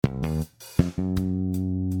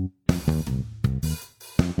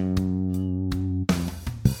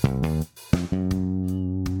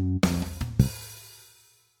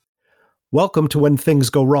Welcome to When Things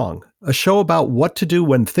Go Wrong, a show about what to do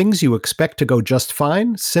when things you expect to go just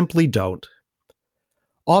fine simply don't.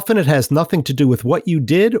 Often it has nothing to do with what you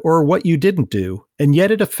did or what you didn't do, and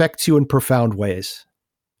yet it affects you in profound ways.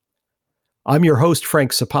 I'm your host,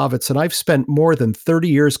 Frank Sapovitz, and I've spent more than 30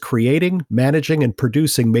 years creating, managing, and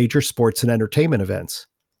producing major sports and entertainment events.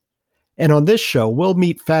 And on this show, we'll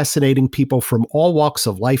meet fascinating people from all walks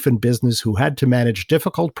of life and business who had to manage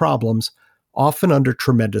difficult problems, often under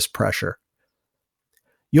tremendous pressure.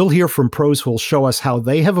 You'll hear from pros who'll show us how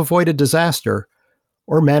they have avoided disaster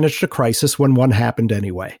or managed a crisis when one happened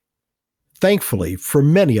anyway. Thankfully, for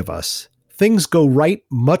many of us, things go right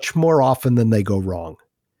much more often than they go wrong.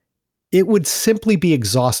 It would simply be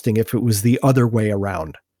exhausting if it was the other way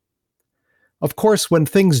around. Of course, when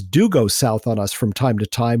things do go south on us from time to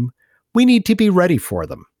time, we need to be ready for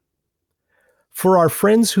them. For our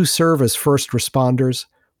friends who serve as first responders,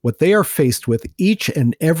 what they are faced with each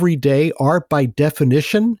and every day are, by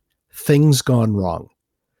definition, things gone wrong.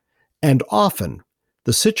 And often,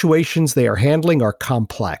 the situations they are handling are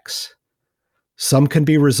complex. Some can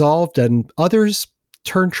be resolved and others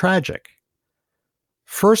turn tragic.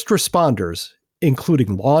 First responders,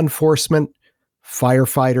 including law enforcement,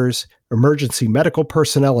 firefighters, emergency medical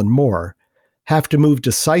personnel, and more, have to move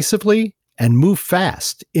decisively and move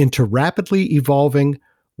fast into rapidly evolving,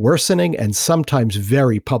 worsening, and sometimes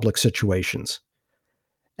very public situations.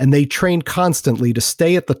 And they train constantly to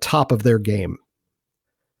stay at the top of their game.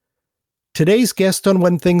 Today's guest on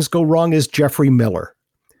When Things Go Wrong is Jeffrey Miller,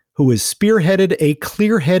 who has spearheaded a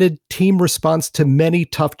clear-headed team response to many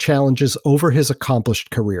tough challenges over his accomplished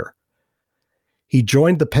career. He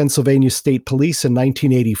joined the Pennsylvania State Police in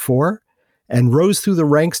 1984 and rose through the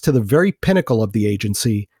ranks to the very pinnacle of the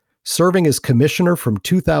agency, serving as commissioner from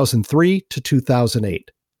 2003 to 2008.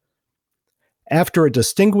 After a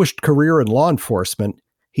distinguished career in law enforcement,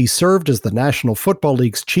 he served as the National Football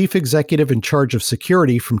League's chief executive in charge of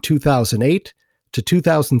security from 2008 to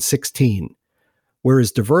 2016, where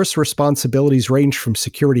his diverse responsibilities ranged from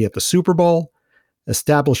security at the Super Bowl,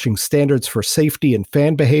 establishing standards for safety and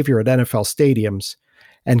fan behavior at NFL stadiums,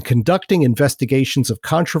 and conducting investigations of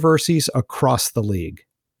controversies across the league.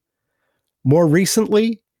 More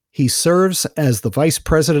recently, he serves as the vice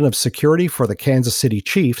president of security for the Kansas City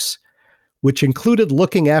Chiefs, which included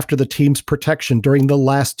looking after the team's protection during the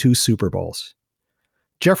last two Super Bowls.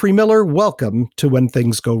 Jeffrey Miller, welcome to When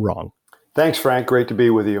Things Go Wrong. Thanks, Frank. Great to be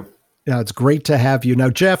with you. Yeah, it's great to have you. Now,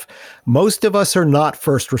 Jeff, most of us are not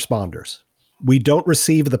first responders. We don't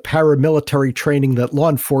receive the paramilitary training that law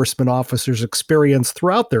enforcement officers experience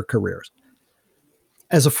throughout their careers.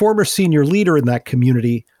 As a former senior leader in that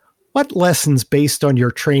community, what lessons based on your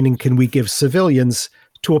training can we give civilians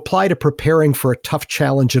to apply to preparing for a tough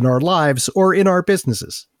challenge in our lives or in our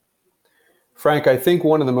businesses? Frank, I think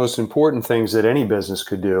one of the most important things that any business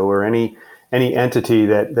could do, or any entity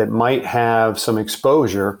that might have some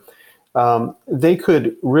exposure, they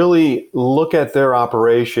could really look at their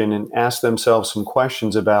operation and ask themselves some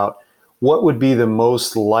questions about what would be the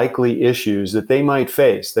most likely issues that they might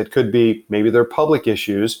face. That could be maybe their public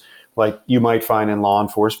issues, like you might find in law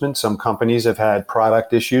enforcement. Some companies have had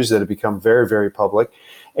product issues that have become very, very public.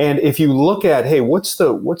 And if you look at, hey, what's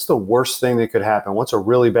the worst thing that could happen? What's a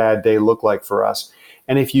really bad day look like for us?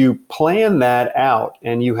 And if you plan that out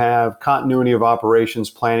and you have continuity of operations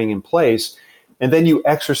planning in place, and then you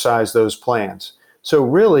exercise those plans. So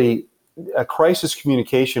really, a crisis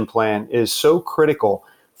communication plan is so critical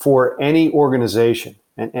for any organization,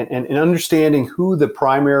 and understanding who the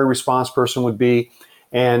primary response person would be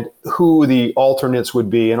and who the alternates would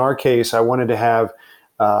be. In our case, I wanted to have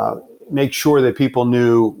make sure that people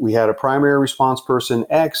knew we had a primary response person,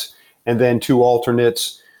 X, and then two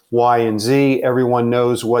alternates, Y and Z. Everyone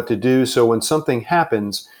knows what to do. So when something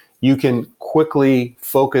happens, you can quickly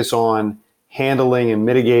focus on handling and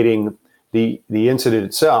mitigating the incident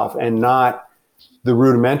itself, and not the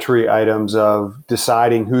rudimentary items of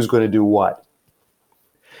deciding who's going to do what.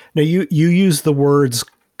 Now, you use the words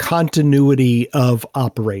continuity of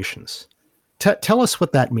operations. Tell us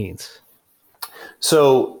what that means.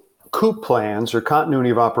 So COOP plans, or continuity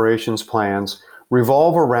of operations plans,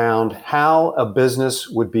 revolve around how a business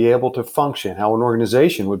would be able to function, how an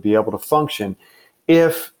organization would be able to function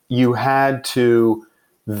if you had to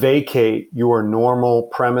vacate your normal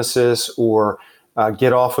premises or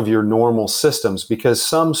get off of your normal systems because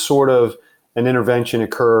some sort of an intervention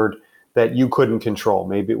occurred that you couldn't control.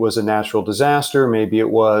 Maybe it was a natural disaster, maybe it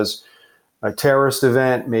was a terrorist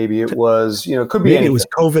event, maybe it was, it could be anything. It was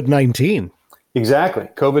COVID-19. Exactly.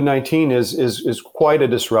 COVID-19 is quite a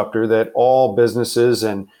disruptor that all businesses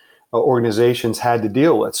and organizations had to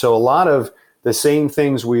deal with. So a lot of the same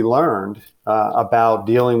things we learned about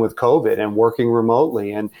dealing with COVID and working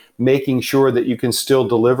remotely and making sure that you can still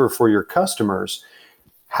deliver for your customers.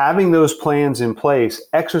 Having those plans in place,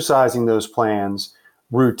 exercising those plans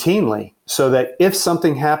routinely so that if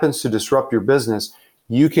something happens to disrupt your business,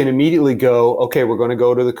 you can immediately go, okay, we're going to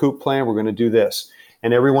go to the COOP plan, we're going to do this.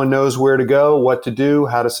 And everyone knows where to go, what to do,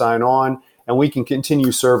 how to sign on, and we can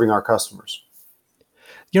continue serving our customers.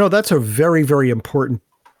 That's a very, very important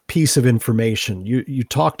piece of information. You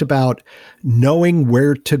talked about knowing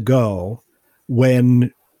where to go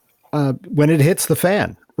when it hits the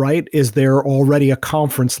fan, right? Is there already a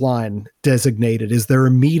conference line designated? Is there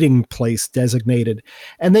a meeting place designated?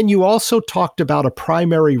 And then you also talked about a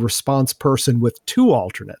primary response person with 2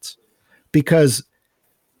 alternates, because,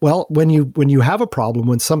 well, when you have a problem,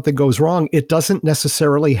 when something goes wrong, it doesn't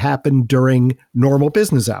necessarily happen during normal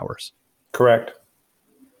business hours. Correct.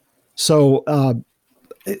 So,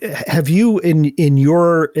 have you, in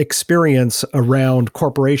your experience around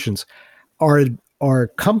corporations, are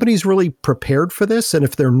companies really prepared for this? And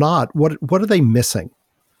if they're not, what are they missing?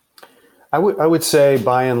 I would say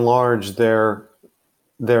by and large they're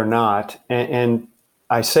not, and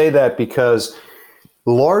I say that because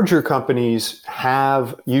larger companies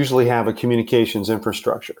usually have a communications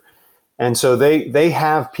infrastructure, and so they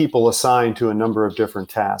have people assigned to a number of different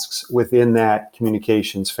tasks within that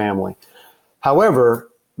communications family. However,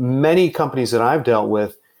 many companies that I've dealt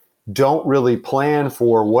with don't really plan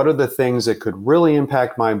for what are the things that could really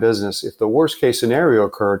impact my business. If the worst case scenario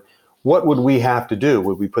occurred, what would we have to do?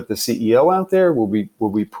 Would we put the CEO out there? Would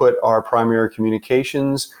we put our primary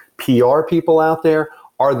communications PR people out there?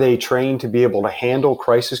 Are they trained to be able to handle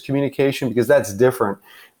crisis communication? Because that's different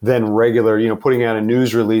than regular, putting out a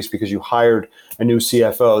news release because you hired a new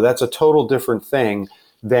CFO. That's a total different thing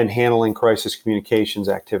than handling crisis communications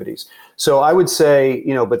activities. So I would say,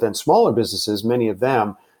 but then smaller businesses, many of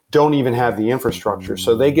them don't even have the infrastructure.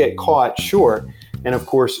 So they get caught short. And of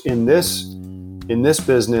course, in this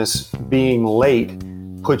business, being late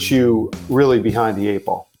puts you really behind the 8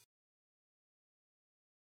 ball.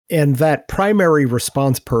 And that primary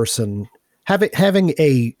response person, having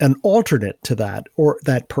an alternate to that, or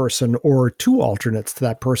that person, or 2 alternates to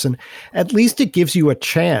that person, at least it gives you a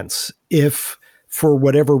chance if, for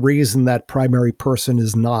whatever reason, that primary person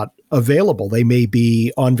is not available. They may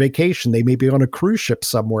be on vacation. They may be on a cruise ship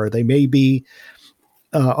somewhere. They may be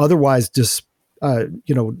otherwise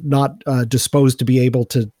not disposed to be able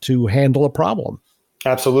to handle a problem.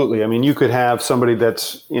 Absolutely. I mean, you could have somebody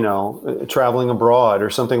that's, traveling abroad or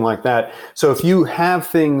something like that. So if you have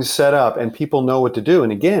things set up and people know what to do,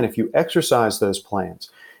 and again, if you exercise those plans,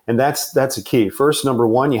 and that's a key. First, number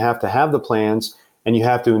one, you have to have the plans and you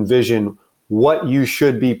have to envision what you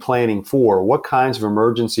should be planning for. What kinds of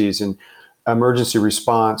emergencies and emergency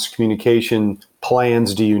response communication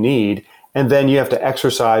plans do you need? And then you have to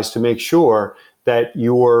exercise to make sure that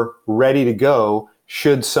you're ready to go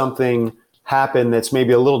should something happen that's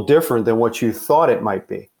maybe a little different than what you thought it might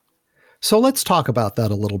be. So let's talk about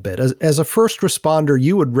that a little bit. As a first responder,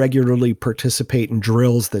 you would regularly participate in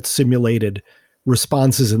drills that simulated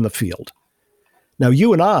responses in the field. Now,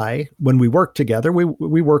 you and I, when we worked together,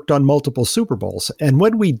 we worked on multiple Super Bowls. And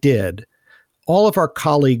when we did, all of our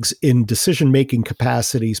colleagues in decision-making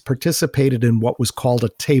capacities participated in what was called a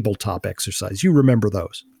tabletop exercise. You remember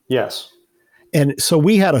those? Yes. And so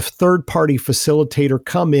we had a third-party facilitator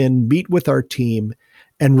come in, meet with our team,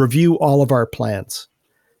 and review all of our plans.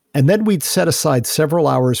 And then we'd set aside several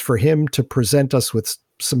hours for him to present us with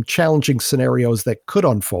some challenging scenarios that could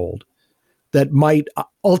unfold that might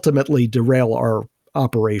ultimately derail our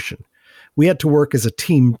operation. We had to work as a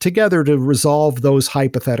team together to resolve those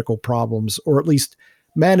hypothetical problems, or at least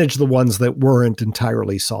manage the ones that weren't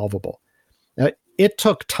entirely solvable. It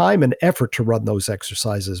took time and effort to run those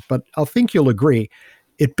exercises, but I think you'll agree,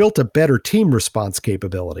 it built a better team response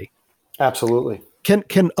capability. Absolutely.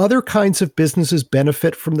 Can other kinds of businesses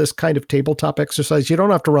benefit from this kind of tabletop exercise? You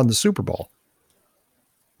don't have to run the Super Bowl.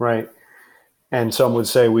 Right. And some would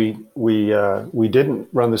say we didn't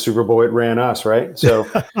run the Super Bowl; it ran us, right? So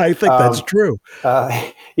I think that's true.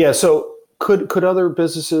 Yeah. So could other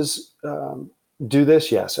businesses do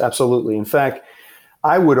this? Yes, absolutely. In fact,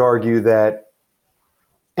 I would argue that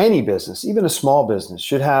any business, even a small business,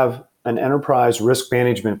 should have an enterprise risk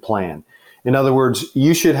management plan. In other words,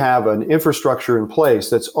 you should have an infrastructure in place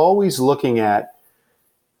that's always looking at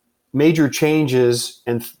major changes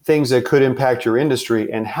and things that could impact your industry,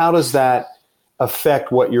 and how does that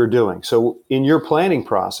affect what you're doing. So in your planning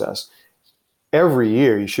process, every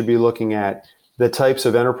year you should be looking at the types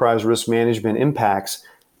of enterprise risk management impacts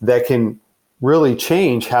that can really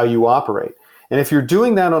change how you operate. And if you're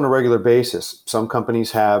doing that on a regular basis, some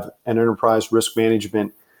companies have an enterprise risk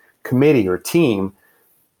management committee or team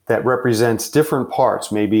that represents different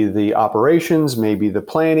parts, maybe the operations, maybe the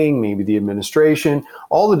planning, maybe the administration.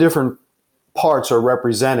 All the different parts are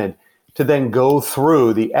represented to then go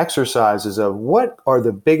through the exercises of what are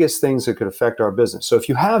the biggest things that could affect our business. So if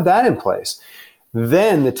you have that in place,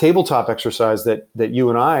 then the tabletop exercise that you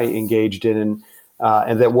and I engaged in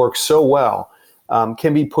and that works so well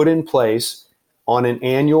can be put in place on an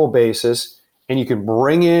annual basis. And you can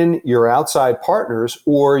bring in your outside partners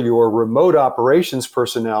or your remote operations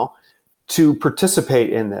personnel to participate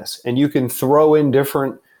in this. And you can throw in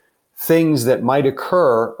different things that might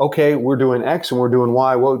occur. Okay, we're doing X and we're doing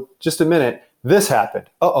Y. Well, just a minute, this happened.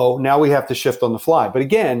 Uh-oh, now we have to shift on the fly. But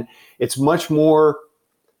again, it's much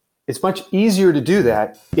easier to do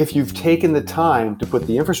that if you've taken the time to put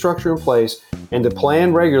the infrastructure in place and to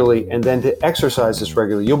plan regularly and then to exercise this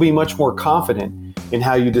regularly. You'll be much more confident in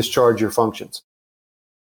how you discharge your functions.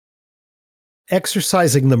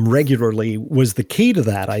 Exercising them regularly was the key to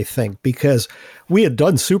that, I think, because we had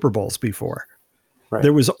done Super Bowls before. Right.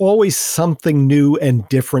 There was always something new and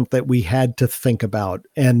different that we had to think about.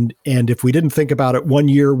 And if we didn't think about it one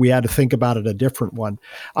year, we had to think about it a different one.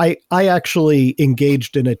 I actually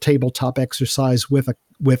engaged in a tabletop exercise with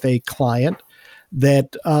a client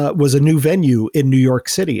that was a new venue in New York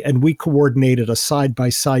City. And we coordinated a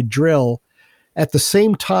side-by-side drill at the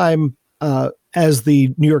same time as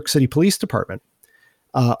the New York City Police Department.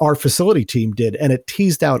 Our facility team did, and it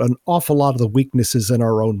teased out an awful lot of the weaknesses in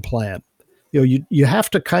our own plan. You have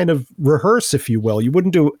to kind of rehearse, if you will. You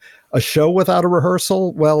wouldn't do a show without a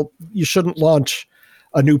rehearsal. Well, you shouldn't launch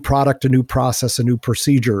a new product, a new process, a new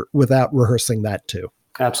procedure without rehearsing that too.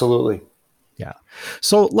 Absolutely. Yeah.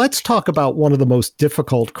 So let's talk about one of the most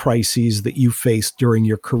difficult crises that you faced during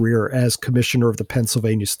your career as commissioner of the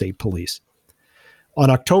Pennsylvania State Police. On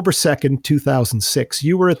October 2nd, 2006,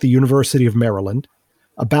 you were at the University of Maryland,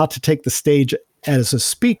 about to take the stage as a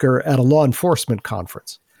speaker at a law enforcement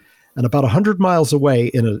conference. And about 100 miles away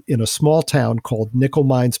in a small town called Nickel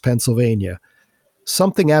Mines, Pennsylvania,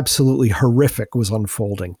 something absolutely horrific was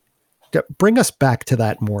unfolding. Bring us back to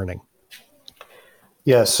that morning.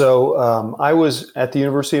 Yeah, so I was at the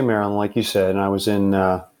University of Maryland, like you said, and I was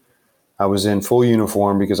in full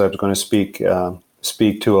uniform because I was going to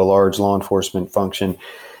speak to a large law enforcement function.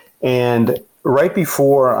 And right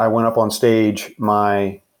before I went up on stage,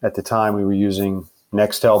 at the time we were using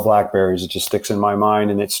Nextel Blackberries. It just sticks in my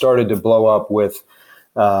mind, and it started to blow up with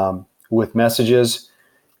messages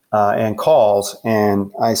and calls. And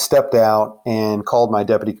I stepped out and called my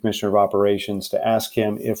deputy commissioner of operations to ask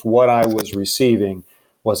him if what I was receiving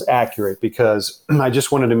was accurate, because I just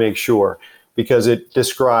wanted to make sure, because it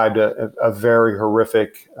described a very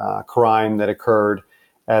horrific crime that occurred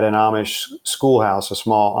at an Amish schoolhouse, a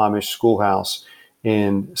small Amish schoolhouse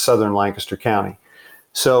in southern Lancaster County.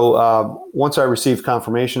 So once I received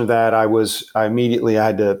confirmation of that, I immediately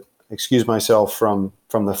had to excuse myself from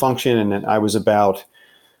the function, and then I was a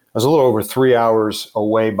little over 3 hours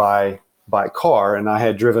away by car, and I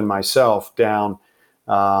had driven myself down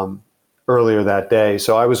earlier that day.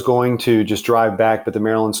 So I was going to just drive back, but the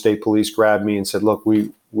Maryland State Police grabbed me and said, "Look,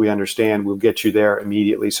 we understand. We'll get you there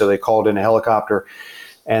immediately." So they called in a helicopter,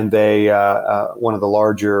 and they one of the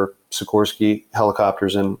larger Sikorsky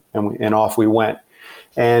helicopters, and off we went.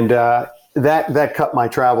 And that cut my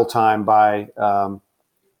travel time by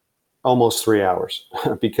almost 3 hours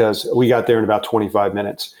because we got there in about 25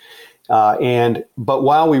 minutes. But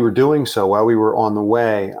while we were doing so, while we were on the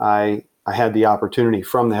way, I had the opportunity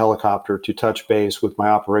from the helicopter to touch base with my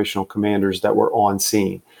operational commanders that were on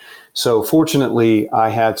scene. So fortunately, I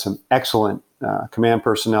had some excellent command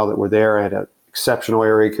personnel that were there. I had an exceptional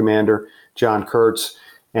area commander, John Kurtz,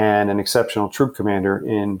 and an exceptional troop commander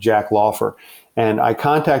in Jack Laufer. And I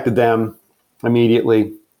contacted them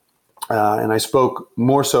immediately, and I spoke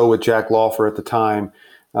more so with Jack Laufer at the time.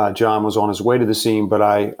 John was on his way to the scene, but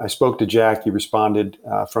I spoke to Jack. He responded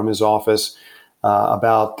from his office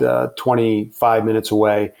about 25 minutes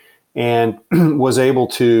away, and was able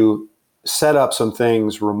to set up some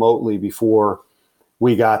things remotely before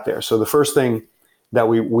we got there. So the first thing that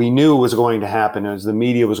we knew was going to happen is the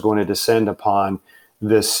media was going to descend upon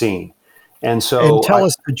this scene. And tell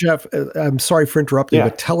us, Jeff, I'm sorry for interrupting,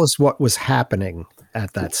 but tell us what was happening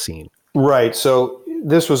at that scene. Right. So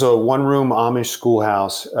this was a one-room Amish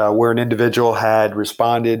schoolhouse where an individual had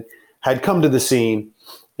responded, had come to the scene,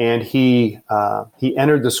 and he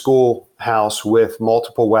entered the schoolhouse with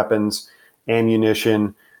multiple weapons,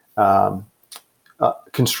 ammunition,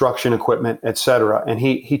 construction equipment, etc. And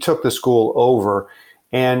he took the school over,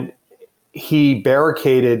 and he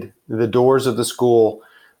barricaded the doors of the school.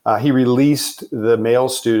 He released the male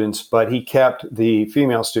students, but he kept the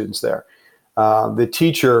female students there. The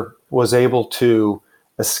teacher was able to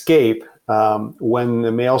escape. When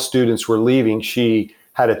the male students were leaving, she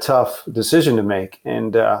had a tough decision to make.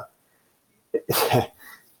 And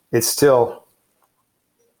it's still...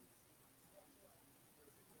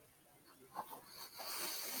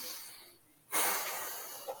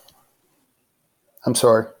 I'm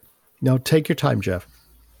sorry. No, take your time, Jeff.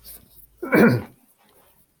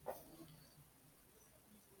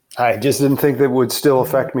 I just didn't think that would still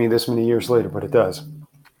affect me this many years later, but it does.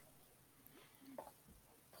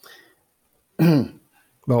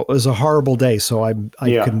 Well, it was a horrible day, so I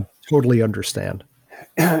can totally understand.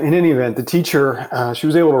 In any event, the teacher, she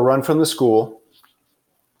was able to run from the school.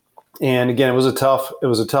 And again, it was a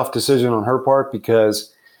tough decision on her part,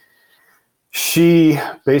 because she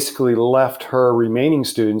basically left her remaining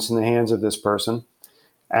students in the hands of this person,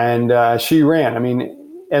 and she ran. I mean,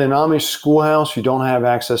 at an Amish schoolhouse, you don't have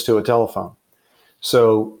access to a telephone.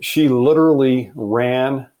 So she literally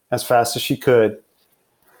ran as fast as she could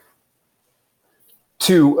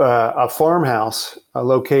to a farmhouse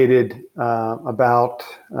located about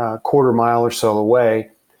a quarter mile or so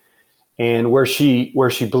away, and where she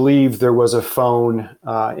believed there was a phone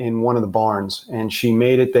in one of the barns, and she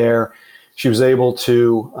made it there. She was able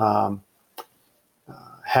to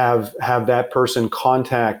have that person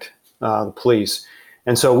contact the police.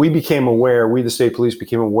 And so we, the state police,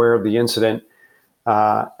 became aware of the incident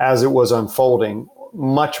as it was unfolding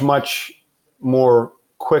much, much more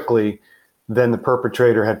quickly than the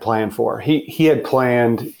perpetrator had planned for. He had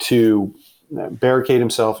planned to barricade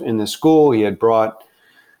himself in the school. He had brought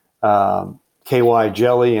KY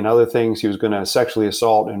jelly and other things. He was going to sexually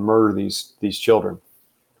assault and murder these children.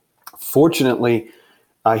 Fortunately,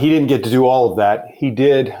 he didn't get to do all of that. He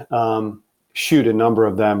did shoot a number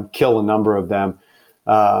of them, kill a number of them,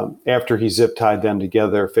 after he zip-tied them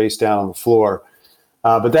together face down on the floor.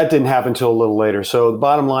 But that didn't happen until a little later. So the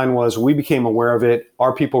bottom line was, we became aware of it.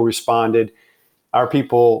 Our people responded. Our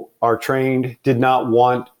people are trained, did not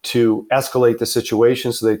want to escalate the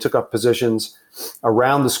situation, so they took up positions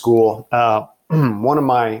around the school. One of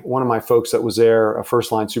my folks that was there, a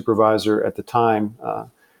first-line supervisor at the time,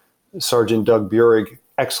 Sergeant Doug Burig,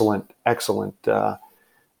 excellent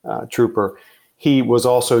trooper. He was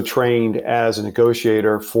also trained as a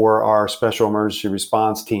negotiator for our special emergency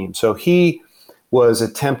response team. So he was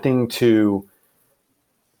attempting to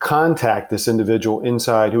contact this individual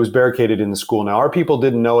inside, who was barricaded in the school. Now, our people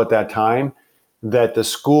didn't know at that time that the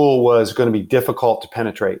school was going to be difficult to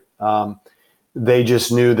penetrate. They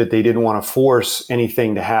just knew that they didn't want to force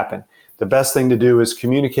anything to happen. The best thing to do is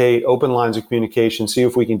communicate, open lines of communication, see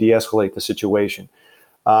if we can de-escalate the situation.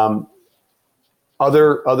 Other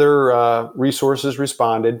resources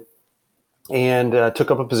responded and took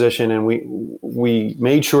up a position, and we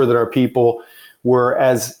made sure that our people were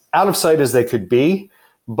as out of sight as they could be,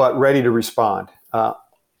 but ready to respond.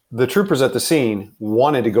 The troopers at the scene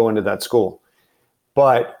wanted to go into that school,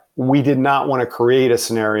 but we did not want to create a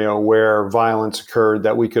scenario where violence occurred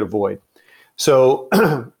that we could avoid. So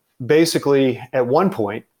basically, at one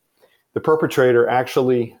point, the perpetrator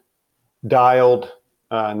actually dialed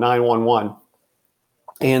 911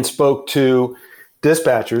 and spoke to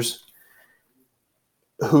dispatchers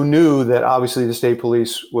who knew that obviously the state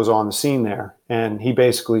police was on the scene there. And he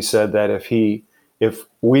basically said that if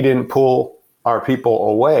we didn't pull our people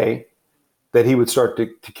away, that he would start to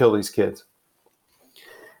kill these kids.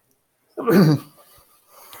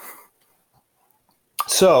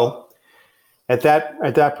 So at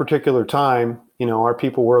that particular time, our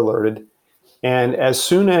people were alerted. And as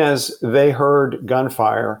soon as they heard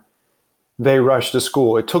gunfire, they rushed to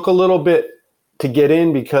school. It took a little bit to get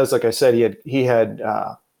in because, like I said, he had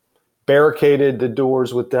barricaded the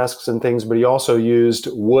doors with desks and things, but he also used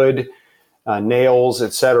wood, nails,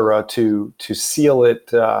 etc., to seal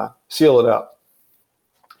it up.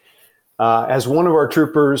 As one of our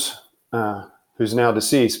troopers, who's now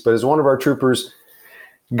deceased, but as one of our troopers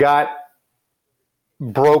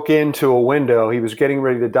broke into a window, he was getting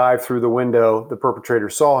ready to dive through the window. The perpetrator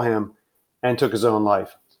saw him and took his own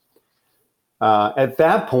life. At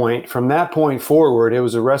that point, from that point forward, it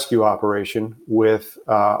was a rescue operation with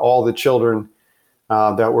all the children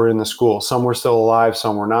that were in the school. Some were still alive,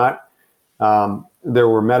 some were not. There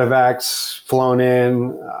were medevacs flown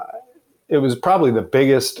in. It was probably the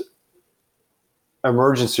biggest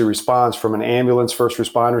emergency response from an ambulance first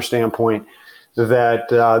responder standpoint that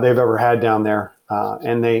they've ever had down there.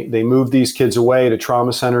 And they moved these kids away to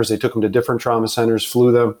trauma centers. They took them to different trauma centers,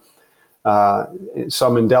 flew them.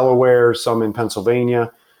 Some in Delaware, some in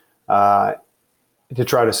Pennsylvania. to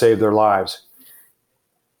try to save their lives.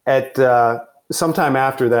 At sometime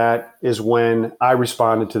after that is when I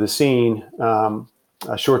responded to the scene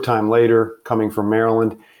a short time later, coming from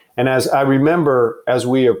Maryland. And as I remember, as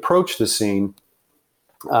we approached the scene,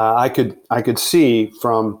 I could see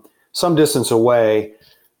from some distance away,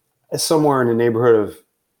 somewhere in the neighborhood of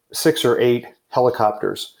 6 or 8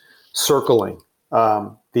 helicopters circling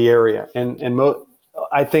the area, and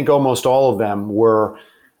I think almost all of them were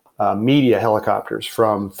media helicopters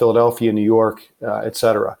from Philadelphia, New York, et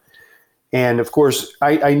cetera. And of course,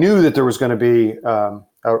 I knew that there was going to be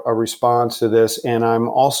a response to this, and I'm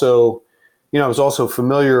also, I was also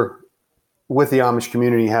familiar with the Amish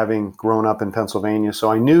community, having grown up in Pennsylvania,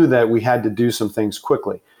 so I knew that we had to do some things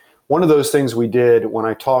quickly. One of those things we did when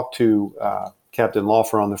I talked to Captain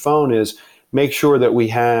Laufer on the phone is make sure that we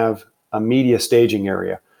have a media staging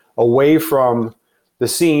area away from the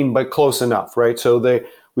scene, but close enough, right? So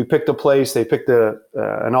we picked a place. They picked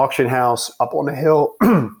an auction house up on a hill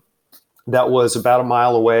that was about a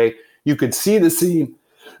mile away. You could see the scene.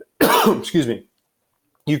 Excuse me.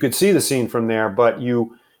 You could see the scene from there, but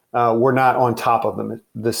you were not on top of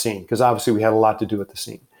the scene, because obviously we had a lot to do with the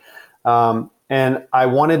scene. And I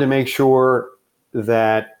wanted to make sure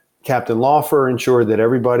that Captain Laufer ensured that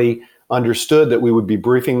everybody understood that we would be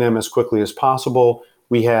briefing them as quickly as possible.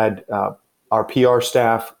 We had our PR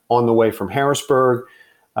staff on the way from Harrisburg,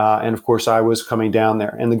 and of course I was coming down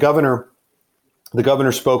there. And the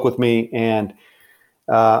governor spoke with me and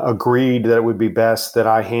agreed that it would be best that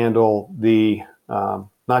I handle the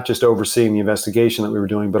not just overseeing the investigation that we were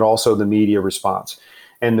doing, but also the media response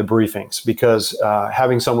and the briefings, because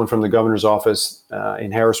having someone from the governor's office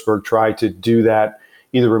in Harrisburg try to do that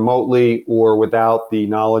either remotely or without the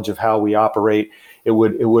knowledge of how we operate, it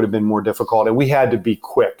would have been more difficult, and we had to be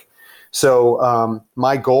quick. So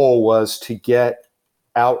my goal was to get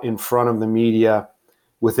out in front of the media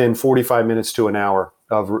within 45 minutes to an hour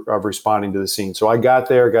of responding to the scene. So I got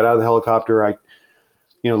there, got out of the helicopter. I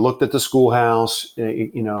looked at the schoolhouse,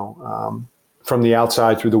 from the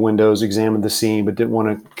outside through the windows, examined the scene, but didn't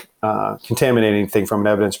want to contaminate anything from an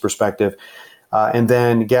evidence perspective. And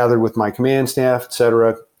then gathered with my command staff, et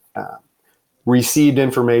cetera, received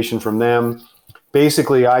information from them.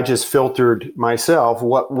 Basically, I just filtered myself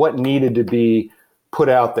what needed to be put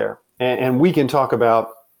out there. And we can talk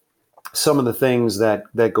about some of the things that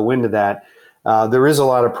go into that. There is a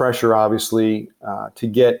lot of pressure, obviously, to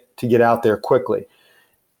get out there quickly.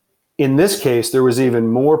 In this case, there was even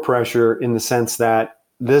more pressure in the sense that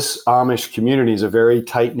this Amish community is a very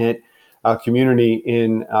tight-knit community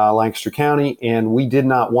in Lancaster County, and we did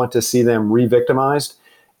not want to see them re-victimized.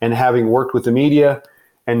 And having worked with the media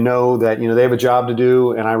and know that they have a job to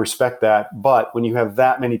do, and I respect that, but when you have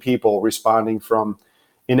that many people responding from,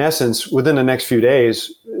 in essence, within the next few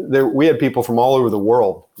days, we had people from all over the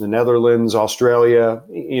world, the Netherlands, Australia,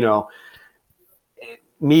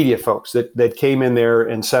 media folks that came in there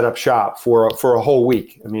and set up shop for a whole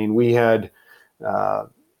week. I mean, we had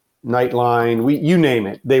Nightline, you name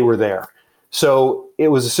it, they were there. So it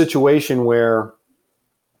was a situation where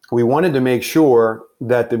we wanted to make sure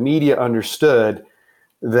that the media understood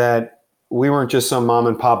that we weren't just some mom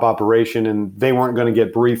and pop operation and they weren't going to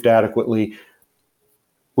get briefed adequately,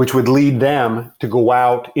 which would lead them to go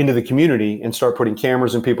out into the community and start putting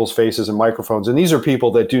cameras in people's faces and microphones. And these are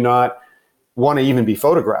people that do not want to even be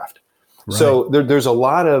photographed. Right. So there's a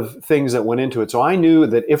lot of things that went into it. So I knew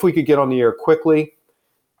that if we could get on the air quickly,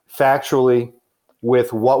 factually,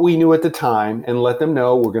 with what we knew at the time, and let them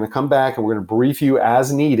know we're going to come back and we're going to brief you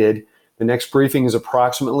as needed. The next briefing is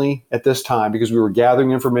approximately at this time, because we were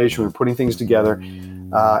gathering information, we were putting things together.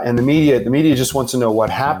 And the media just wants to know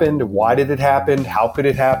what happened, why did it happen, how could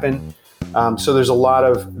it happen? So there's a lot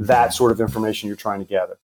of that sort of information you're trying to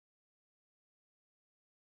gather.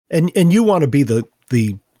 And you want to be the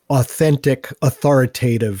authentic,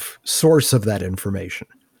 authoritative source of that information.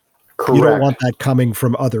 Correct. You don't want that coming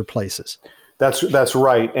from other places. That's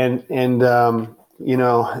right. And there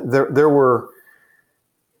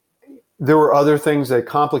were other things that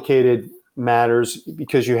complicated matters,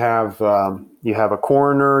 because you have a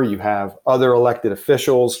coroner, you have other elected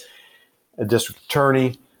officials, a district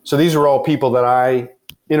attorney. So these are all people that I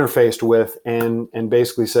interfaced with and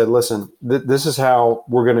basically said, listen, this is how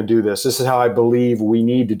we're going to do this. This is how I believe we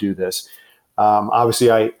need to do this.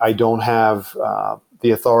 Obviously, I don't have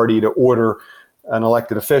the authority to order an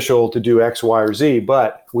elected official to do X, Y, or Z,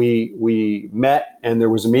 but we met and there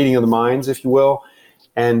was a meeting of the minds, if you will,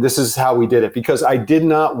 and this is how we did it, because I did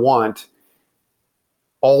not want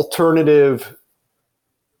alternative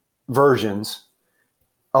versions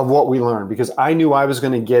of what we learned, because I knew I was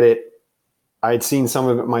going to get it I had seen some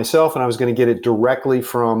of it myself, and I was going to get it directly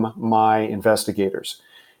from my investigators.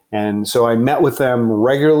 And so I met with them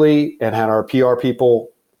regularly and had our PR people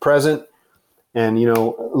present. And,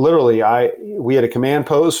 literally we had a command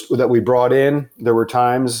post that we brought in. There were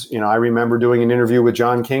times, I remember doing an interview with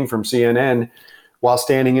John King from CNN while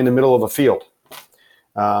standing in the middle of a field,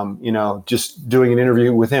 just doing an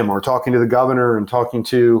interview with him, or talking to the governor and talking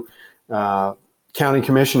to county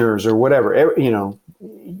commissioners or whatever.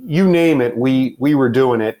 You name it, we were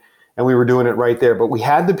doing it, and we were doing it right there. But we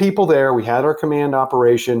had the people there. We had our command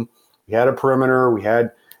operation. We had a perimeter. We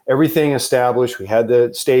had everything established. We had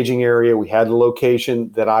the staging area. We had the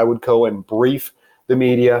location that I would go and brief the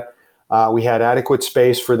media. We had adequate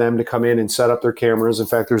space for them to come in and set up their cameras. In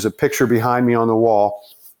fact, there's a picture behind me on the wall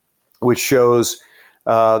which shows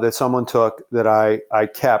that someone took that I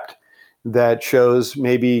kept, that shows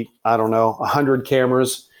maybe, 100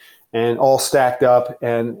 cameras and all stacked up,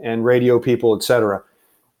 and radio people, et cetera.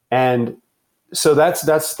 And so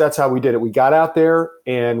that's how we did it. We got out there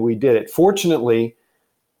and we did it. Fortunately,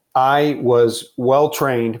 I was well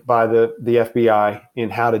trained by the FBI in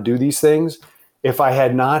how to do these things. If I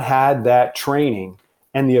had not had that training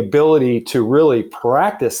and the ability to really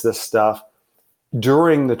practice this stuff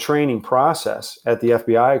during the training process at the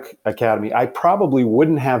FBI Academy, I probably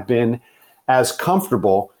wouldn't have been as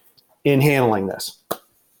comfortable in handling this.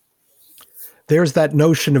 There's that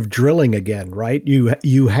notion of drilling again, right?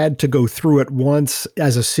 You had to go through it once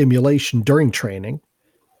as a simulation during training.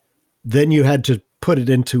 Then you had to put it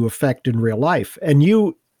into effect in real life. And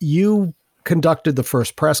you conducted the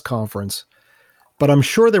first press conference, but I'm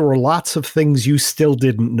sure there were lots of things you still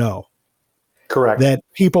didn't know. Correct. That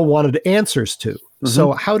people wanted answers to. Mm-hmm.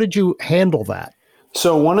 So how did you handle that?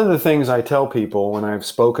 So one of the things I tell people when I've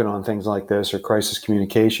spoken on things like this or crisis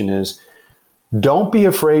communication is, don't be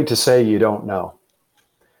afraid to say you don't know.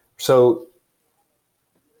 So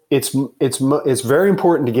it's very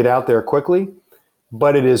important to get out there quickly,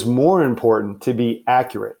 but it is more important to be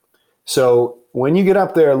accurate. So when you get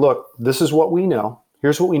up there, look, this is what we know.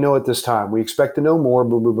 Here's what we know at this time. We expect to know more,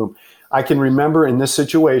 boom, boom, boom. I can remember in this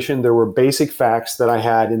situation, there were basic facts that I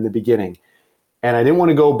had in the beginning, and I didn't want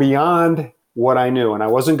to go beyond what I knew. And I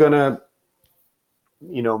wasn't going to,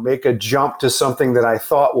 make a jump to something that I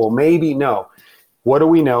thought, well, maybe no. What do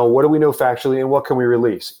we know? What do we know factually, and what can we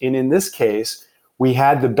release? And in this case, we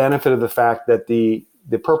had the benefit of the fact that the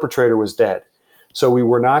perpetrator was dead. So we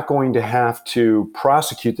were not going to have to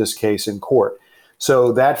prosecute this case in court.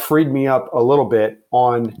 So that freed me up a little bit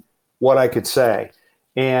on what I could say.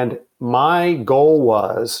 And my goal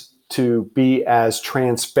was to be as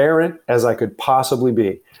transparent as I could possibly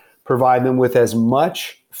be, provide them with as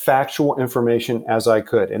much factual information as I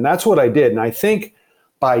could. And that's what I did. And I think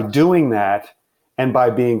by doing that, and by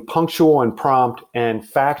being punctual and prompt and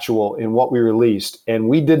factual in what we released, and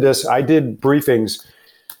we did this, I did briefings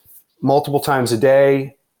multiple times a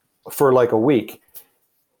day for like a week.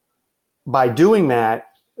 By doing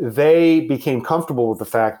that, they became comfortable with the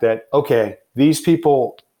fact that, okay, these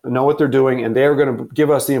people know what they're doing, and they're going to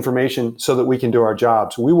give us the information so that we can do our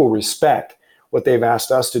jobs. We will respect what they've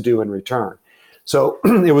asked us to do in return. So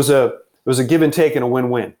it was a give and take and a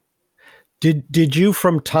win-win. Did you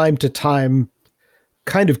from time to time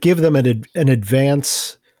kind of give them an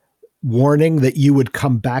advance warning that you would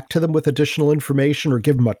come back to them with additional information, or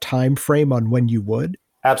give them a time frame on when you would?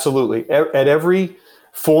 Absolutely. At every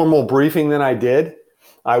formal briefing that I did,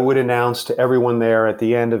 I would announce to everyone there at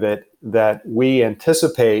the end of it that we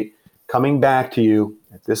anticipate coming back to you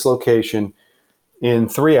at this location in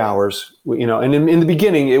 3 hours. And in the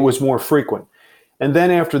beginning, it was more frequent. And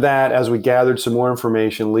then after that, as we gathered some more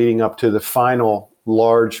information leading up to the final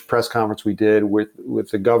large press conference we did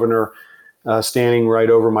with the governor standing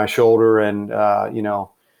right over my shoulder, and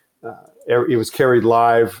it was carried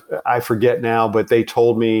live. I forget now, but they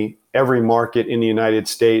told me every market in the United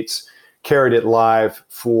States carried it live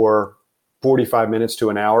for 45 minutes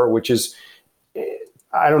to an hour, which is,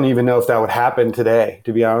 I don't even know if that would happen today,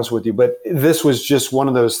 to be honest with you. But this was just one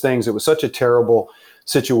of those things. It was such a terrible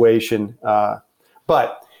situation.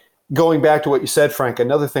 But going back to what you said, Frank,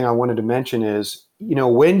 another thing I wanted to mention is,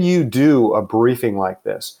 when you do a briefing like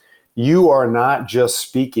this, you are not just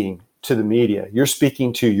speaking to the media. You're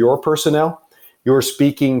speaking to your personnel. You're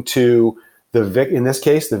speaking to in this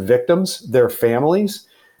case, the victims, their families,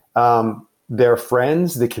 their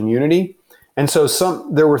friends, the community. And so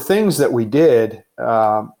there were things that we did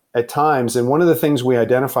at times. And one of the things we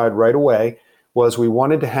identified right away was we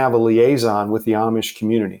wanted to have a liaison with the Amish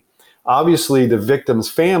community. Obviously, the victims'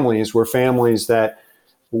 families were families that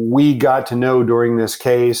we got to know during this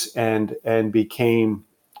case and became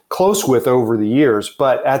close with over the years.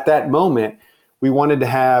 But at that moment, we wanted to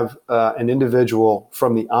have an individual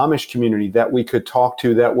from the Amish community that we could talk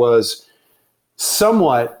to that was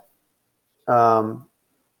somewhat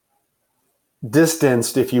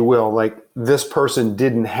distanced, if you will, like this person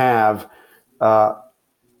didn't have a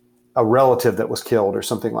relative that was killed or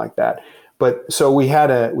something like that. But so we had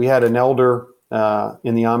an elder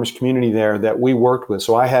in the Amish community there that we worked with.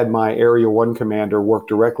 So I had my Area 1 commander work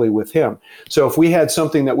directly with him. So if we had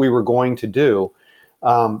something that we were going to do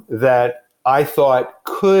that I thought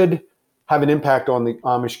could have an impact on the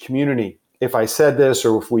Amish community, if I said this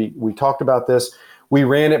or if we talked about this, we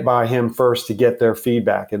ran it by him first to get their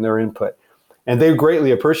feedback and their input. And they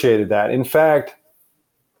greatly appreciated that. In fact,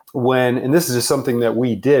 and this is just something that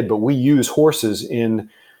we did, but we use horses in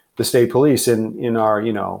the state police in our,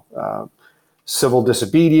 civil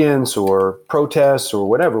disobedience or protests or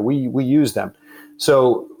whatever, we use them.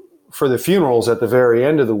 So for the funerals at the very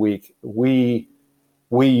end of the week, we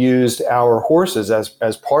used our horses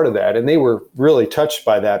as part of that. And they were really touched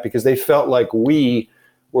by that because they felt like we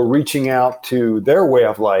were reaching out to their way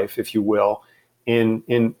of life, if you will,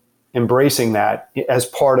 in embracing that as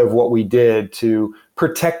part of what we did to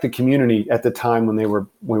protect the community at the time when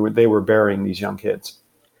they were burying these young kids.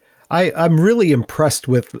 I'm really impressed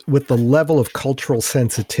with the level of cultural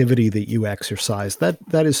sensitivity that you exercise. That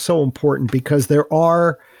is so important because there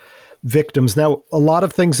are victims. Now, a lot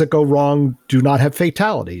of things that go wrong do not have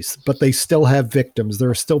fatalities, but they still have victims. There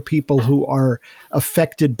are still people who are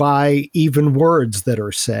affected by even words that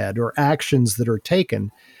are said or actions that are taken.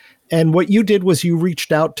 And what you did was you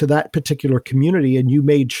reached out to that particular community and you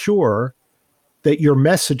made sure that your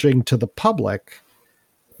messaging to the public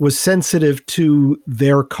was sensitive to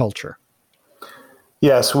their culture.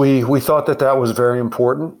 Yes, we thought that was very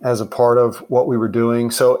important as a part of what we were doing.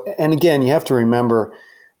 So, and again, you have to remember,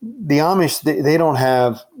 the Amish, they don't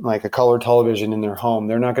have like a color television in their home.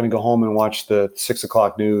 They're not going to go home and watch the 6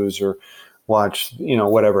 o'clock news or watch,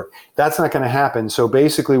 whatever. That's not going to happen. So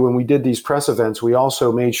basically, when we did these press events, we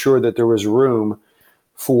also made sure that there was room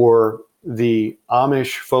for the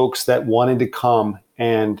Amish folks that wanted to come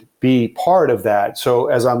and be part of that. So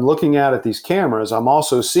as I'm looking at these cameras, I'm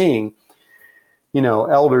also seeing,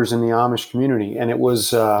 elders in the Amish community. And it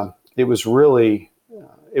was really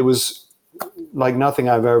like nothing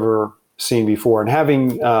I've ever seen before. And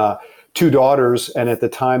having two daughters, and at the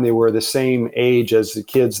time they were the same age as the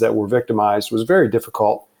kids that were victimized, was very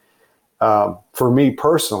difficult for me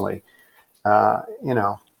personally.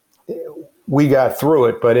 We got through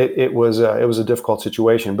it, but it was a difficult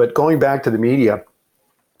situation. But going back to the media,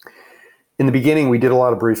 in the beginning, we did a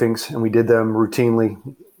lot of briefings, and we did them routinely,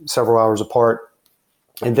 several hours apart.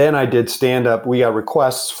 And then I did stand-up. We got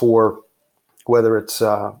requests for whether it's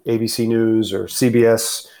ABC News or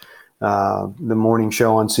CBS, the morning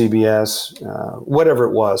show on CBS, whatever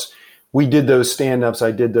it was. We did those stand-ups. I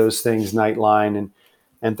did those things, Nightline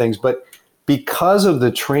and things. But because of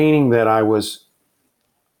the training that I was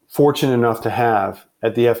fortunate enough to have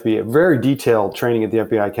at the FBI, very detailed training at the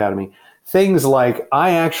FBI Academy, things like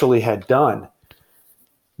I actually had done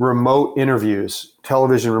remote interviews,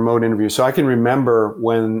 television remote interviews. So I can remember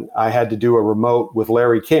when I had to do a remote with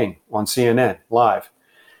Larry King on CNN live.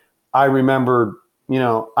 I remember,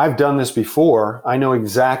 I've done this before. I know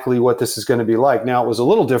exactly what this is going to be like. Now, it was a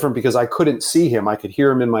little different because I couldn't see him. I could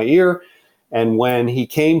hear him in my ear. And when he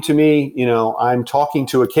came to me, I'm talking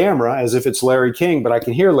to a camera as if it's Larry King, but I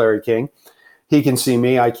can hear Larry King. He can see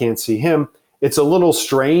me. I can't see him. It's a little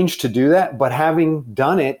strange to do that, but having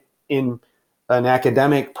done it in an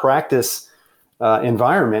academic practice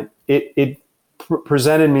environment, it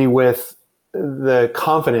presented me with the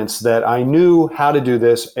confidence that I knew how to do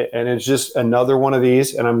this, and it's just another one of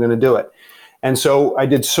these, and I'm going to do it. And so I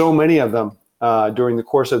did so many of them during the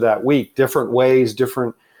course of that week, different ways,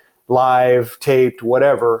 different live, taped,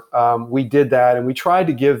 whatever. We did that, and we tried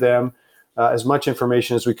to give them as much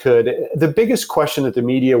information as we could. The biggest question that the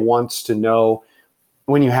media wants to know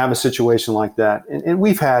when you have a situation like that, and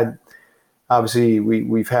we've had, obviously,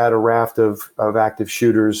 we've had a raft of active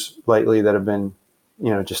shooters lately that have been,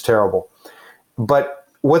 just terrible. But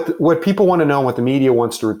what people want to know, what the media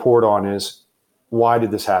wants to report on is, why did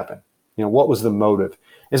this happen? What was the motive?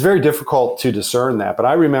 It's very difficult to discern that. But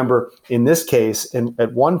I remember in this case, and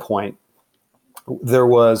at one point, there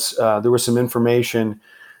was some information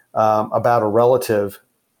about a relative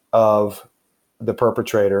of the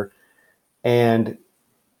perpetrator, and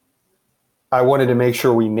I wanted to make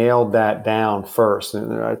sure we nailed that down first.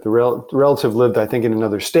 And the relative lived, I think, in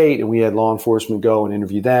another state, and we had law enforcement go and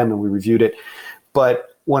interview them, and we reviewed it.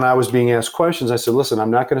 But when I was being asked questions, I said, listen,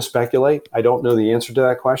 I'm not going to speculate. I don't know the answer to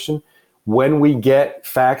that question. When we get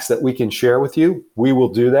facts that we can share with you, we will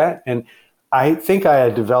do that. And I think I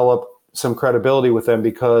had developed some credibility with them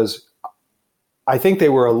because I think they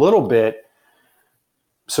were a little bit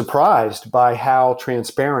surprised by how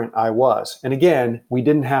transparent I was. And again, we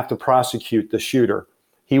didn't have to prosecute the shooter.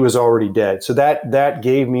 He was already dead. So that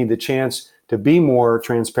gave me the chance to be more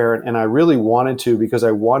transparent. And I really wanted to, because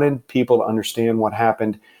I wanted people to understand what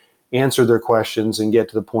happened, answer their questions, and get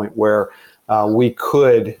to the point where we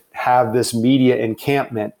could have this media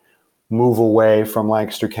encampment move away from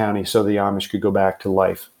Lancaster County so the Amish could go back to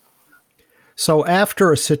life. So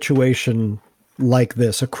after a situation like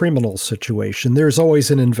this, a criminal situation, there's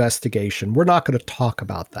always an investigation. We're not going to talk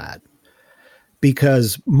about that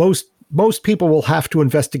because most people will have to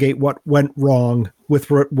investigate what went wrong with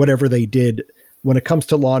whatever they did. When it comes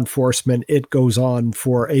to law enforcement, it goes on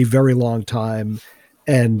for a very long time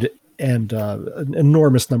and an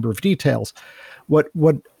enormous number of details. What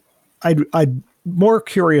I'd more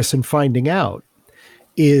curious in finding out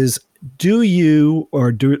is, do you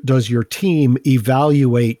or does your team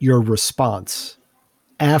evaluate your response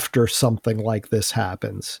after something like this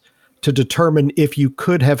happens to determine if you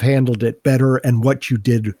could have handled it better and what you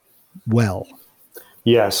did well?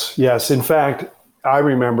 Yes. In fact, I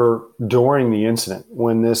remember during the incident,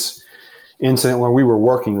 when we were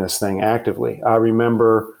working this thing actively, I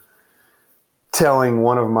remember telling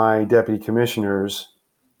one of my deputy commissioners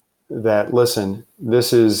that, listen,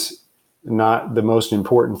 this is not the most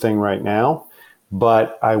important thing right now,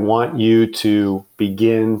 but I want you to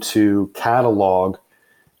begin to catalog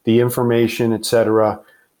the information, et cetera.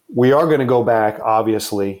 We are going to go back,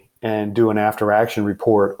 obviously, and do an after-action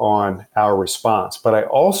report on our response. But I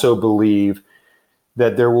also believe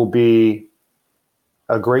that there will be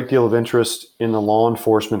a great deal of interest in the law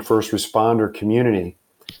enforcement first responder community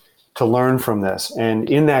to learn from this. And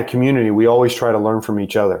in that community, we always try to learn from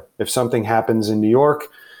each other. If something happens in New York,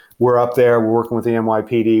 we're up there, we're working with the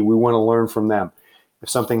NYPD, we want to learn from them. If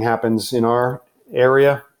something happens in our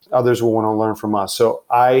area, others will want to learn from us. So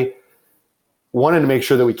I wanted to make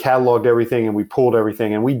sure that we cataloged everything and we pulled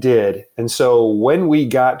everything, and we did. And so when we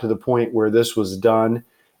got to the point where this was done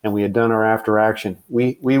and we had done our after action,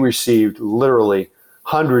 we received literally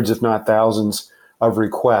hundreds, if not thousands, of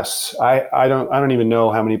requests. I don't even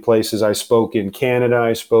know how many places I spoke in Canada.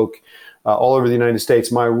 I spoke all over the United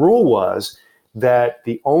States. My rule was that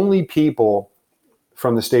the only people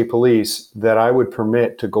from the state police that I would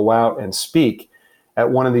permit to go out and speak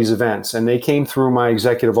at one of these events, and they came through my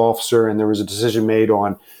executive officer, and there was a decision made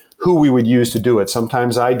on who we would use to do it.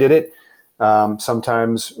 Sometimes I did it.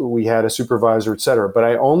 Sometimes we had a supervisor, et cetera. But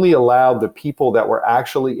I only allowed the people that were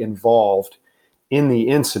actually involved in the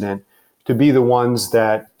incident to be the ones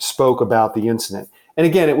that spoke about the incident. And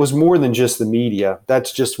again, it was more than just the media.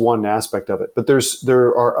 That's just one aspect of it. But there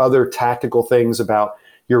are other tactical things about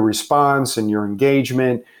your response and your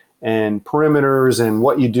engagement and perimeters and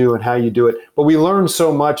what you do and how you do it. But we learned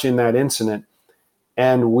so much in that incident.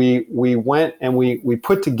 And we went and we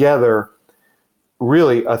put together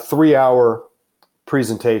really a 3-hour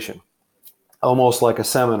presentation, almost like a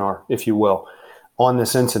seminar, if you will, on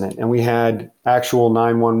this incident. And we had actual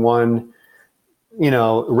 911,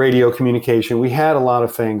 radio communication. We had a lot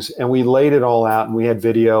of things, and we laid it all out, and we had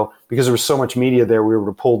video because there was so much media there. We were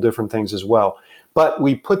able to pull different things as well. But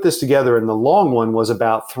we put this together, and the long one was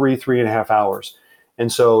about 3.5 hours.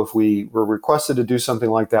 And so if we were requested to do something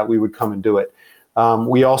like that, we would come and do it.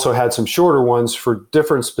 We also had some shorter ones for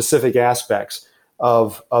different specific aspects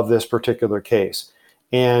of this particular case.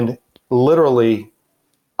 And literally,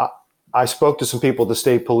 I spoke to some people at the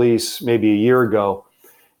state police maybe a year ago,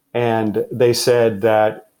 and they said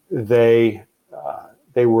that they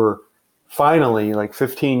were finally, like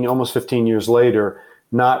almost 15 years later,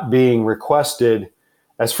 not being requested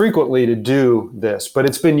as frequently to do this. But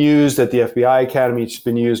it's been used at the FBI Academy. It's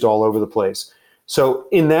been used all over the place. So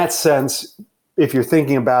in that sense, if you're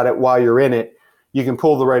thinking about it while you're in it, you can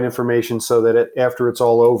pull the right information so that after it's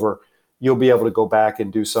all over, you'll be able to go back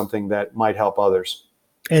and do something that might help others.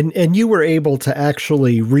 And you were able to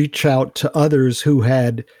actually reach out to others who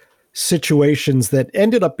had situations that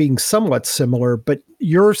ended up being somewhat similar, but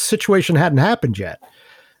your situation hadn't happened yet.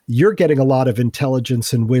 You're getting a lot of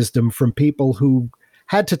intelligence and wisdom from people who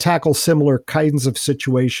had to tackle similar kinds of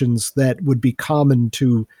situations that would be common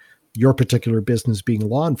to your particular business, being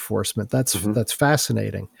law enforcement. That's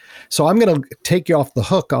fascinating. So I'm going to take you off the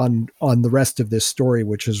hook on the rest of this story,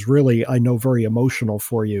 which is really, I know, very emotional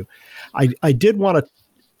for you. I did want to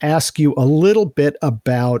ask you a little bit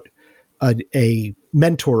about a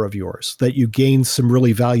mentor of yours that you gained some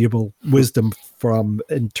really valuable wisdom from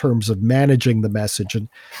in terms of managing the message. And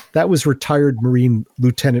that was retired Marine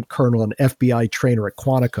Lieutenant Colonel and FBI trainer at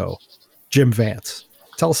Quantico, Jim Vance.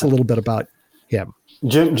 Tell us a little bit about him.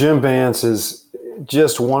 Jim Vance is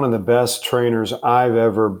just one of the best trainers I've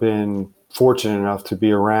ever been fortunate enough to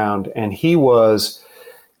be around. And he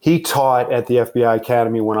taught at the FBI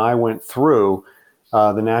Academy when I went through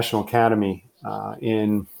the National Academy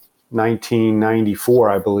in 1994,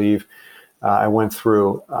 I believe. I went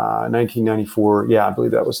through 1994. Yeah, I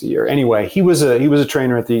believe that was the year. Anyway, he was a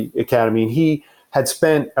trainer at the Academy, and he had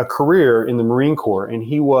spent a career in the Marine Corps, and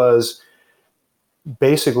he was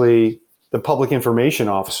basically the public information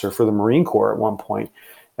officer for the Marine Corps at one point.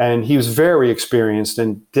 And he was very experienced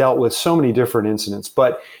and dealt with so many different incidents.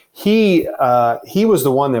 But he was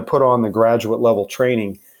the one that put on the graduate level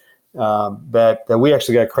training that we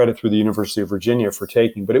actually got credit through the University of Virginia for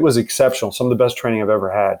taking. But it was exceptional, some of the best training I've ever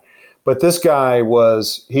had. But this guy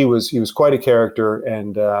was quite a character,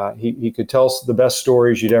 and he could tell the best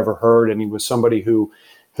stories you'd ever heard. And he was somebody who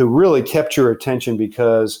really kept your attention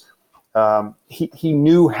because he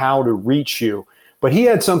knew how to reach you. But he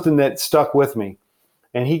had something that stuck with me.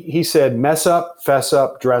 And he said, mess up, fess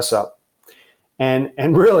up, dress up.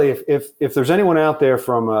 And really, if there's anyone out there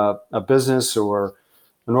from a business or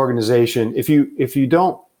an organization, if you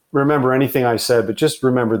don't remember anything I said, but just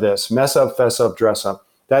remember this: mess up, fess up, dress up.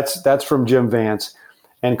 That's from Jim Vance.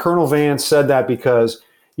 And Colonel Vance said that because,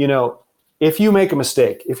 if you make a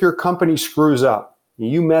mistake, if your company screws up,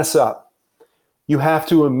 you mess up, you have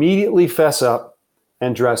to immediately fess up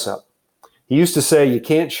and dress up. He used to say, you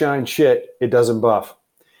can't shine shit, it doesn't buff.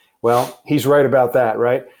 Well, he's right about that,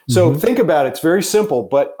 right? Mm-hmm. So think about it. It's very simple,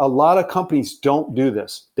 but a lot of companies don't do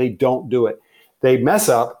this. They don't do it. They mess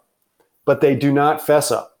up, but they do not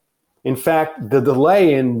fess up. In fact, the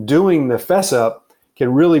delay in doing the fess up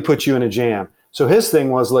can really put you in a jam. So his thing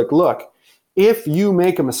was like, look, if you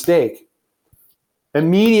make a mistake,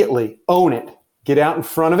 immediately own it. Get out in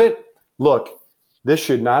front of it. Look, this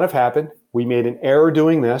should not have happened. We made an error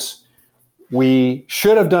doing this. We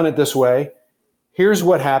should have done it this way. Here's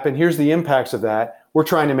what happened. Here's the impacts of that. We're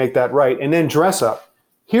trying to make that right. And then dress up.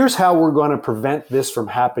 Here's how we're going to prevent this from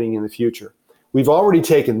happening in the future. We've already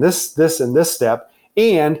taken this, and this step,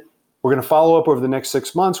 and we're going to follow up over the next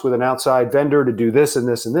 6 months with an outside vendor to do this and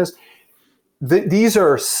this and this. These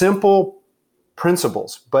are simple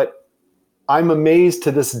principles, but I'm amazed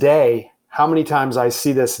to this day how many times I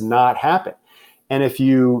see this not happen. And if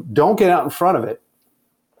you don't get out in front of it,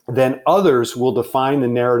 then others will define the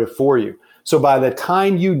narrative for you. So by the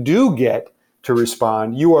time you do get to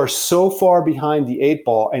respond, you are so far behind the 8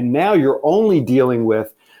 ball, and now you're only dealing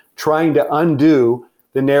with trying to undo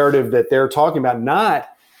the narrative that they're talking about, not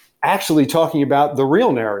actually talking about the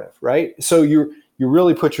real narrative, right? So you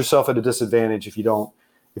really put yourself at a disadvantage if you don't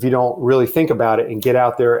really think about it and get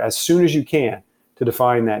out there as soon as you can to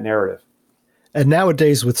define that narrative. And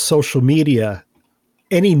nowadays with social media,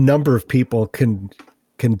 any number of people can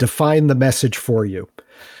define the message for you.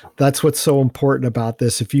 That's what's so important about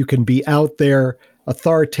this. If you can be out there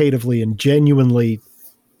authoritatively and genuinely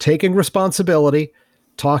taking responsibility,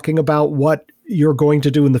 talking about what you're going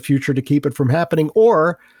to do in the future to keep it from happening,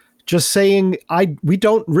 or just saying, we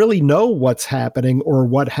don't really know what's happening or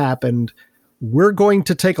what happened. We're going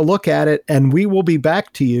to take a look at it and we will be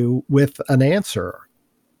back to you with an answer,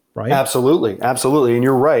 right? Absolutely. Absolutely. And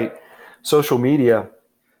you're right. Social media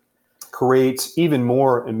creates even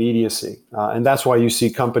more immediacy. And that's why you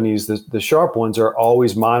see companies, the sharp ones, are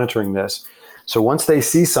always monitoring this. So once they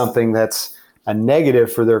see something that's a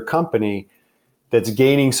negative for their company, that's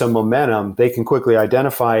gaining some momentum, they can quickly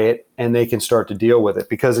identify it and they can start to deal with it.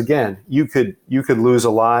 Because again, you could lose a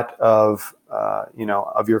lot of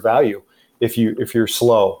your value if you're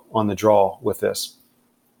slow on the draw with this.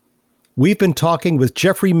 We've been talking with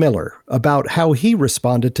Jeffrey Miller about how he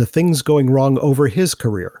responded to things going wrong over his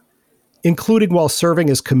career, including while serving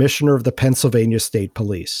as commissioner of the Pennsylvania State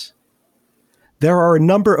Police. There are a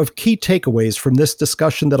number of key takeaways from this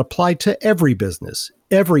discussion that apply to every business,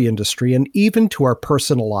 every industry, and even to our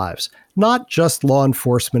personal lives, not just law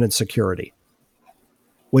enforcement and security.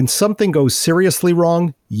 When something goes seriously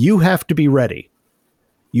wrong, you have to be ready.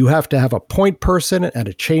 You have to have a point person and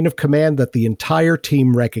a chain of command that the entire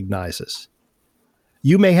team recognizes.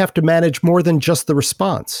 You may have to manage more than just the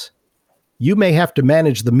response. You may have to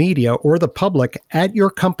manage the media or the public at your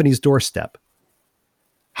company's doorstep.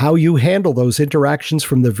 How you handle those interactions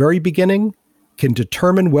from the very beginning can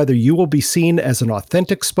determine whether you will be seen as an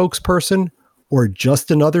authentic spokesperson or just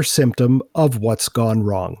another symptom of what's gone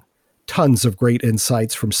wrong. Tons of great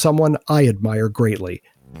insights from someone I admire greatly.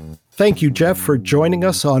 Thank you, Jeff, for joining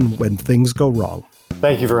us on When Things Go Wrong.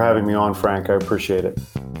 Thank you for having me on, Frank. I appreciate it.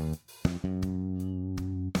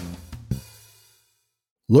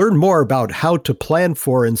 Learn more about how to plan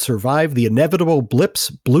for and survive the inevitable blips,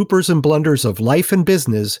 bloopers, and blunders of life and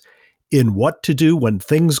business in What to Do When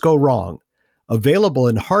Things Go Wrong, available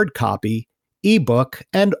in hard copy, ebook,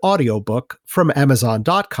 and audiobook from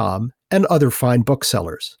Amazon.com and other fine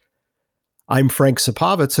booksellers. I'm Frank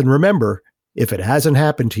Supovitz, and remember, if it hasn't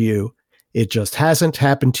happened to you, it just hasn't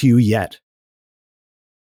happened to you yet.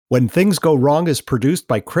 When Things Go Wrong is produced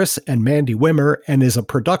by Chris and Mandy Wimmer and is a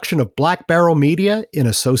production of Black Barrel Media in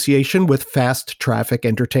association with Fast Traffic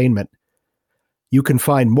Entertainment. You can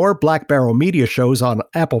find more Black Barrel Media shows on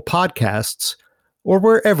Apple Podcasts or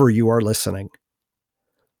wherever you are listening.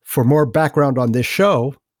 For more background on this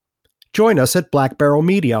show, join us at Black Barrel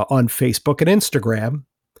Media on Facebook and Instagram,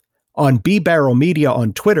 on B Barrel Media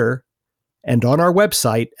on Twitter, and on our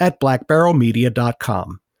website at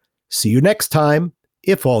blackbarrelmedia.com. See you next time,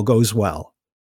 if all goes well.